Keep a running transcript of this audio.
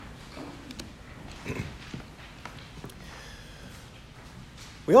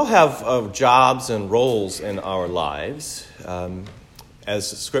We all have jobs and roles in our lives. As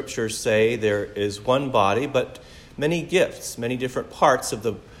scriptures say, there is one body, but many gifts, many different parts of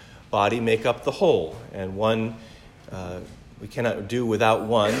the body make up the whole. And one, we cannot do without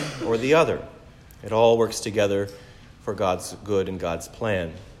one or the other. It all works together for God's good and God's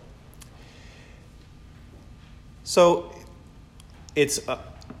plan. So it's a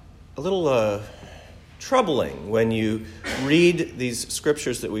little troubling when you read these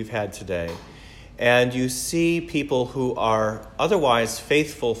scriptures that we've had today and you see people who are otherwise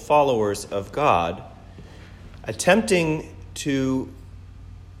faithful followers of God attempting to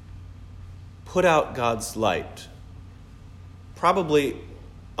put out God's light, probably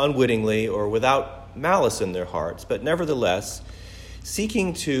unwittingly or without malice in their hearts, but nevertheless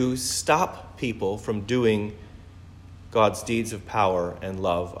seeking to stop people from doing God's deeds of power and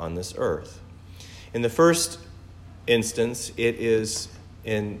love on this earth. In the first instance, it is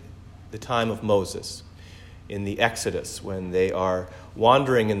in the time of Moses, in the Exodus, when they are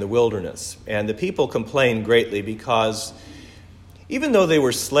wandering in the wilderness. And the people complain greatly because even though they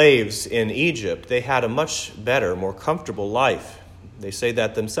were slaves in Egypt, they had a much better, more comfortable life. They say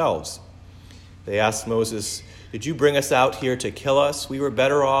that themselves. They asked Moses, "Did you bring us out here to kill us? We were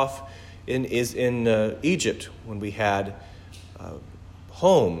better off in Egypt when we had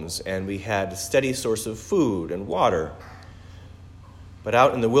homes and we had a steady source of food and water. But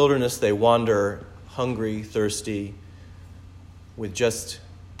out in the wilderness they wander hungry, thirsty, with just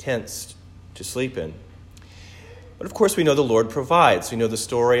tents to sleep in." But of course we know the Lord provides. We know the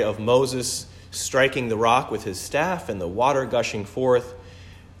story of Moses striking the rock with his staff and the water gushing forth,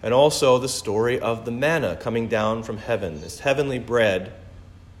 and also the story of the manna coming down from heaven, this heavenly bread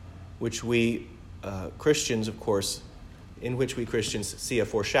which we Christians, of course, in which we Christians see a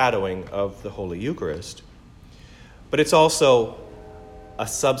foreshadowing of the Holy Eucharist. But it's also a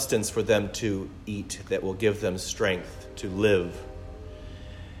substance for them to eat that will give them strength to live.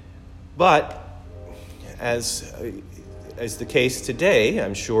 But as the case today,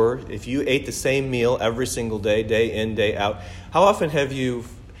 I'm sure, if you ate the same meal every single day, day in, day out, how often have you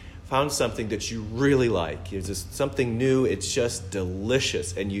found something that you really like? It's just something new, it's just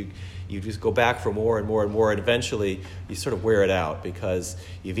delicious, and you just go back for more and more and more, and eventually you sort of wear it out because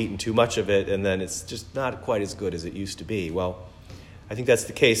you've eaten too much of it, and then it's just not quite as good as it used to be. Well, I think that's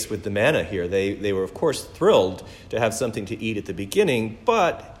the case with the manna here. They were, of course, thrilled to have something to eat at the beginning,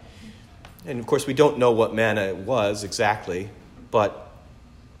 and of course we don't know what manna was exactly, but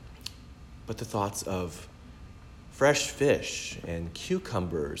the thoughts of fresh fish and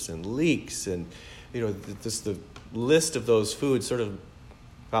cucumbers and leeks and, just the list of those foods sort of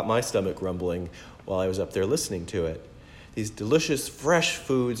got my stomach rumbling while I was up there listening to it. These delicious, fresh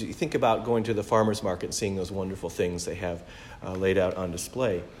foods. You think about going to the farmer's market and seeing those wonderful things they have laid out on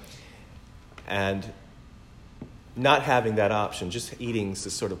display. And not having that option, just eating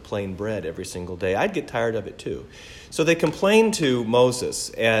this sort of plain bread every single day, I'd get tired of it too. So they complain to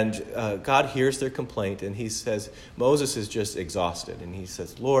Moses, and God hears their complaint, and he says, Moses is just exhausted. And he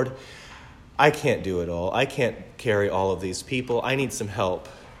says, "Lord, I can't do it all. I can't carry all of these people. I need some help.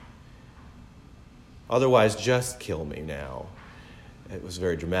 Otherwise, just kill me now." It was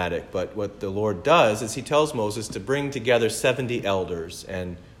very dramatic. But what the Lord does is he tells Moses to bring together 70 elders.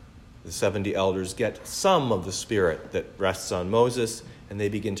 And the 70 elders get some of the Spirit that rests on Moses, and they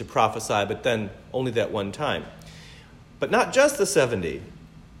begin to prophesy, but then only that one time. But not just the 70.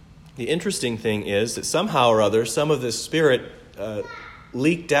 The interesting thing is that somehow or other, some of this Spirit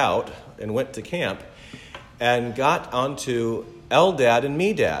leaked out and went to camp and got onto Eldad and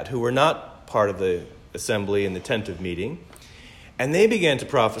Medad, who were not part of the assembly in the tent of meeting, and they began to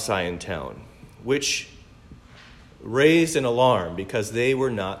prophesy in town, which raised an alarm because they were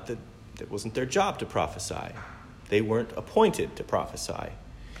not it wasn't their job to prophesy. They weren't appointed to prophesy.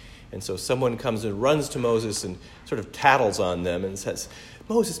 And so someone comes and runs to Moses and sort of tattles on them and says,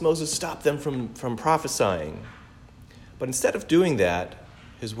 Moses, stop them from prophesying." But instead of doing that,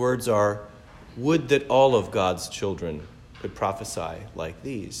 his words are, "Would that all of God's children could prophesy like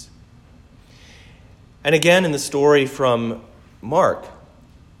these." And again, in the story from Mark,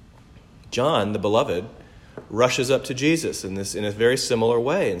 John, the beloved, rushes up to Jesus in a very similar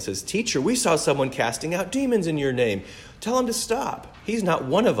way and says, "Teacher, we saw someone casting out demons in your name. Tell him to stop. He's not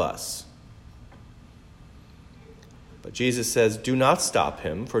one of us." But Jesus says, "Do not stop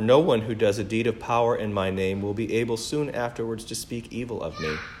him, for no one who does a deed of power in my name will be able soon afterwards to speak evil of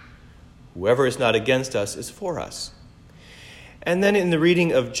me. Whoever is not against us is for us." And then in the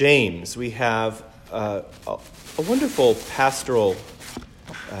reading of James, we have a wonderful pastoral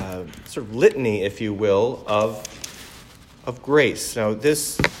sort of litany, if you will, of of grace. Now,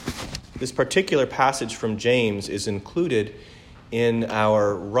 this particular passage from James is included in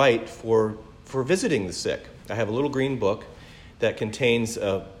our rite for visiting the sick. I have a little green book that contains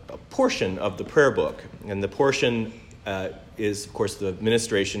a portion of the prayer book, and the portion is, of course, the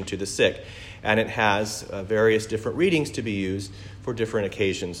ministration to the sick, and it has various different readings to be used for different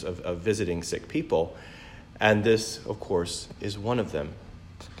occasions of visiting sick people, and this, of course, is one of them.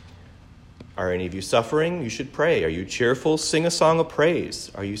 Are any of you suffering? You should pray. Are you cheerful? Sing a song of praise.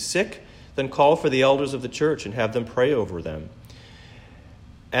 Are you sick? Then call for the elders of the church and have them pray over them.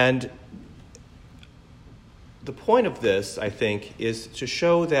 And the point of this, I think, is to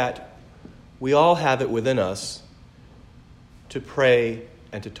show that we all have it within us to pray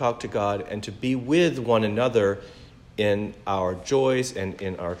and to talk to God and to be with one another in our joys and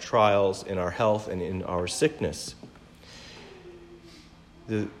in our trials, in our health and in our sickness.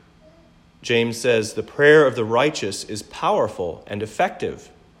 James says, the prayer of the righteous is powerful and effective.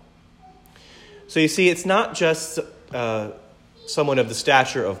 So you see, it's not just someone of the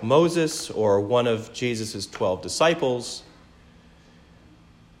stature of Moses or one of Jesus' 12 disciples,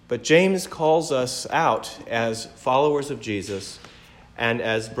 but James calls us out as followers of Jesus and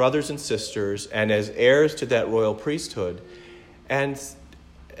as brothers and sisters and as heirs to that royal priesthood, and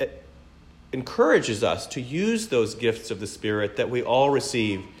encourages us to use those gifts of the Spirit that we all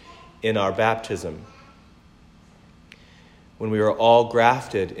receive in our baptism, when we are all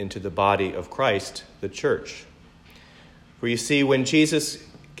grafted into the body of Christ, the church. For you see, when Jesus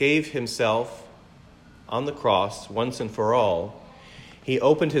gave himself on the cross once and for all, he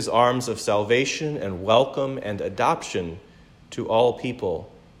opened his arms of salvation and welcome and adoption to all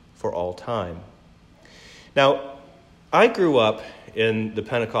people for all time. Now, I grew up in the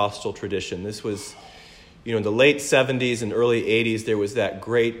Pentecostal tradition. This was, in the late 70s and early 80s, there was that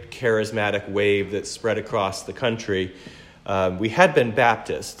great charismatic wave that spread across the country. We had been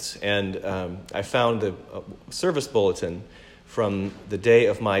Baptists, and I found a service bulletin from the day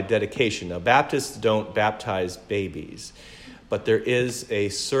of my dedication. Now, Baptists don't baptize babies, but there is a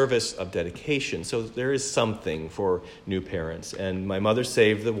service of dedication, so there is something for new parents. And my mother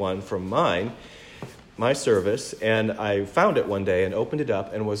saved the one from my service, and I found it one day and opened it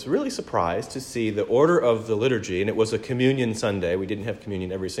up and was really surprised to see the order of the liturgy, and it was a communion Sunday. We didn't have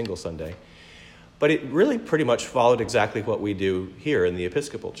communion every single Sunday. But it really pretty much followed exactly what we do here in the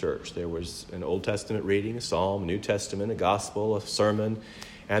Episcopal Church. There was an Old Testament reading, a psalm, a New Testament, a gospel, a sermon,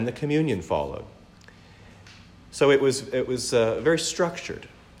 and the communion followed. So it was very structured.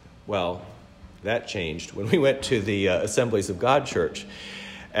 Well, that changed when we went to the Assemblies of God Church.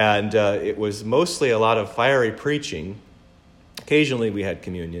 And it was mostly a lot of fiery preaching. Occasionally we had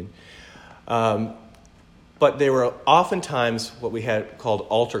communion. But they were oftentimes what we had called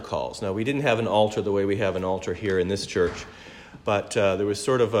altar calls. Now, we didn't have an altar the way we have an altar here in this church, but there was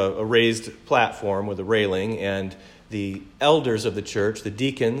sort of a raised platform with a railing, and the elders of the church, the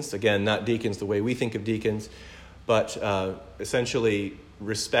deacons, again, not deacons the way we think of deacons, but essentially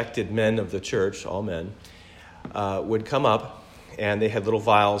respected men of the church, all men, would come up, and they had little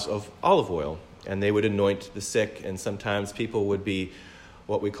vials of olive oil, and they would anoint the sick, and sometimes people would be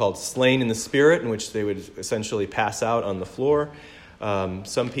what we called slain in the spirit, in which they would essentially pass out on the floor.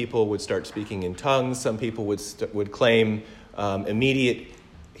 Some people would start speaking in tongues. Some people would claim immediate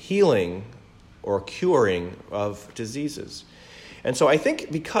healing or curing of diseases. And so I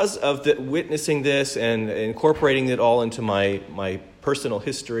think because of witnessing this and incorporating it all into my personal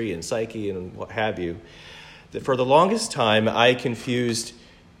history and psyche and what have you, that for the longest time I confused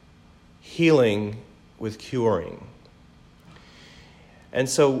healing with curing. And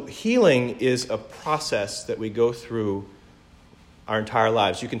so healing is a process that we go through our entire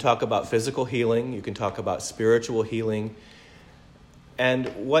lives. You can talk about physical healing. You can talk about spiritual healing. And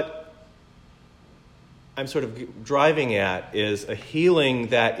what I'm sort of driving at is a healing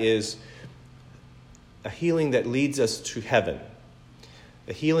that leads us to heaven.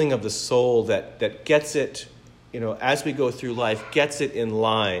 A healing of the soul that gets it, as we go through life, gets it in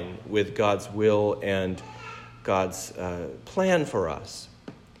line with God's will and God's plan for us.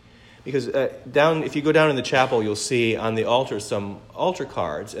 Because if you go down in the chapel, you'll see on the altar some altar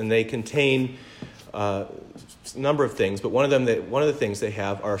cards, and they contain a number of things. But one of the things they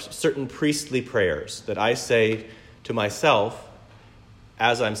have are certain priestly prayers that I say to myself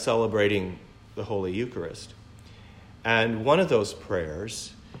as I'm celebrating the Holy Eucharist. And one of those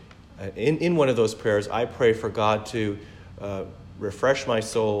prayers, in one of those prayers, I pray for God to refresh my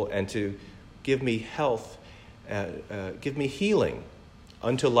soul and to give me health, give me healing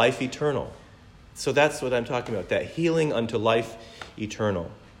unto life eternal. So that's what I'm talking about, that healing unto life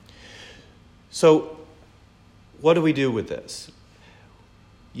eternal. So what do we do with this?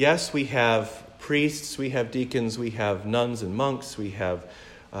 Yes, we have priests, we have deacons, we have nuns and monks, we have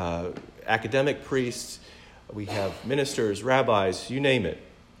academic priests, we have ministers, rabbis, you name it.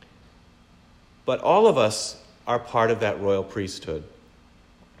 But all of us are part of that royal priesthood.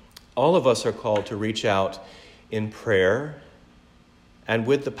 All of us are called to reach out in prayer and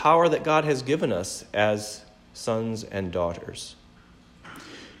with the power that God has given us as sons and daughters,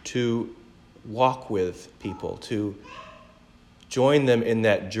 to walk with people, to join them in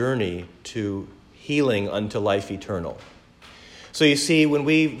that journey to healing unto life eternal. So you see, when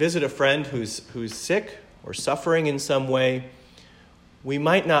we visit a friend who's sick or suffering in some way, we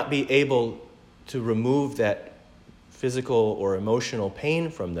might not be able to remove that physical or emotional pain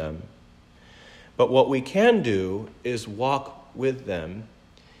from them. But what we can do is walk with them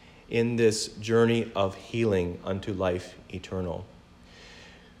in this journey of healing unto life eternal.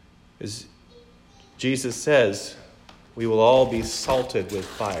 As Jesus says, we will all be salted with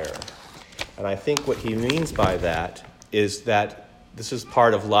fire. And I think what he means by that is that this is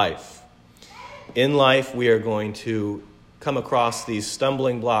part of life. In life, we are going to come across these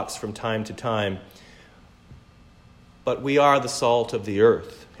stumbling blocks from time to time, but we are the salt of the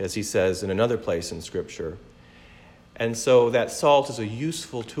earth, as he says in another place in Scripture. And so that salt is a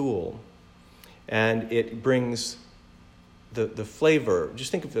useful tool, and it brings the flavor.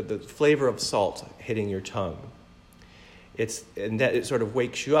 Just think of the flavor of salt hitting your tongue. And that it sort of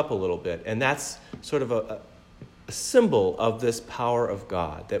wakes you up a little bit, and that's sort of a symbol of this power of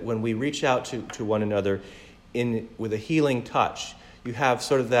God, that when we reach out to one another with a healing touch, you have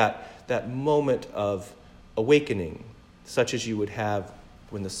sort of that moment of awakening, such as you would have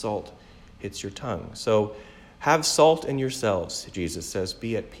when the salt hits your tongue. So have salt in yourselves, Jesus says,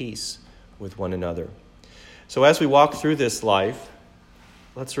 be at peace with one another. So as we walk through this life,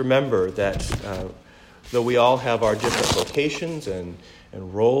 let's remember that though we all have our different vocations and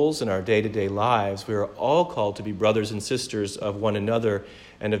roles in our day-to-day lives, we are all called to be brothers and sisters of one another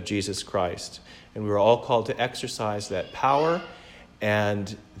and of Jesus Christ. And we are all called to exercise that power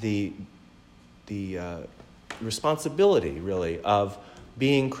and the responsibility, really, of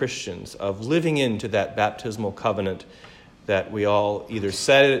being Christians, of living into that baptismal covenant that we all either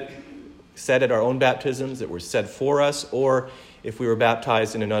said at our own baptisms, that were said for us, or if we were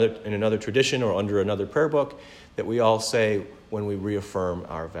baptized in another tradition or under another prayer book, that we all say when we reaffirm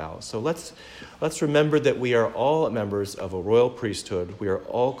our vows. So let's remember that we are all members of a royal priesthood. We are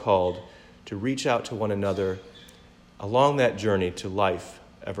all called to reach out to one another along that journey to life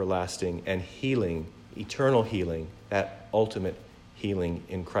everlasting and healing, eternal healing, that ultimate healing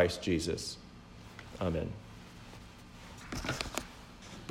in Christ Jesus. Amen.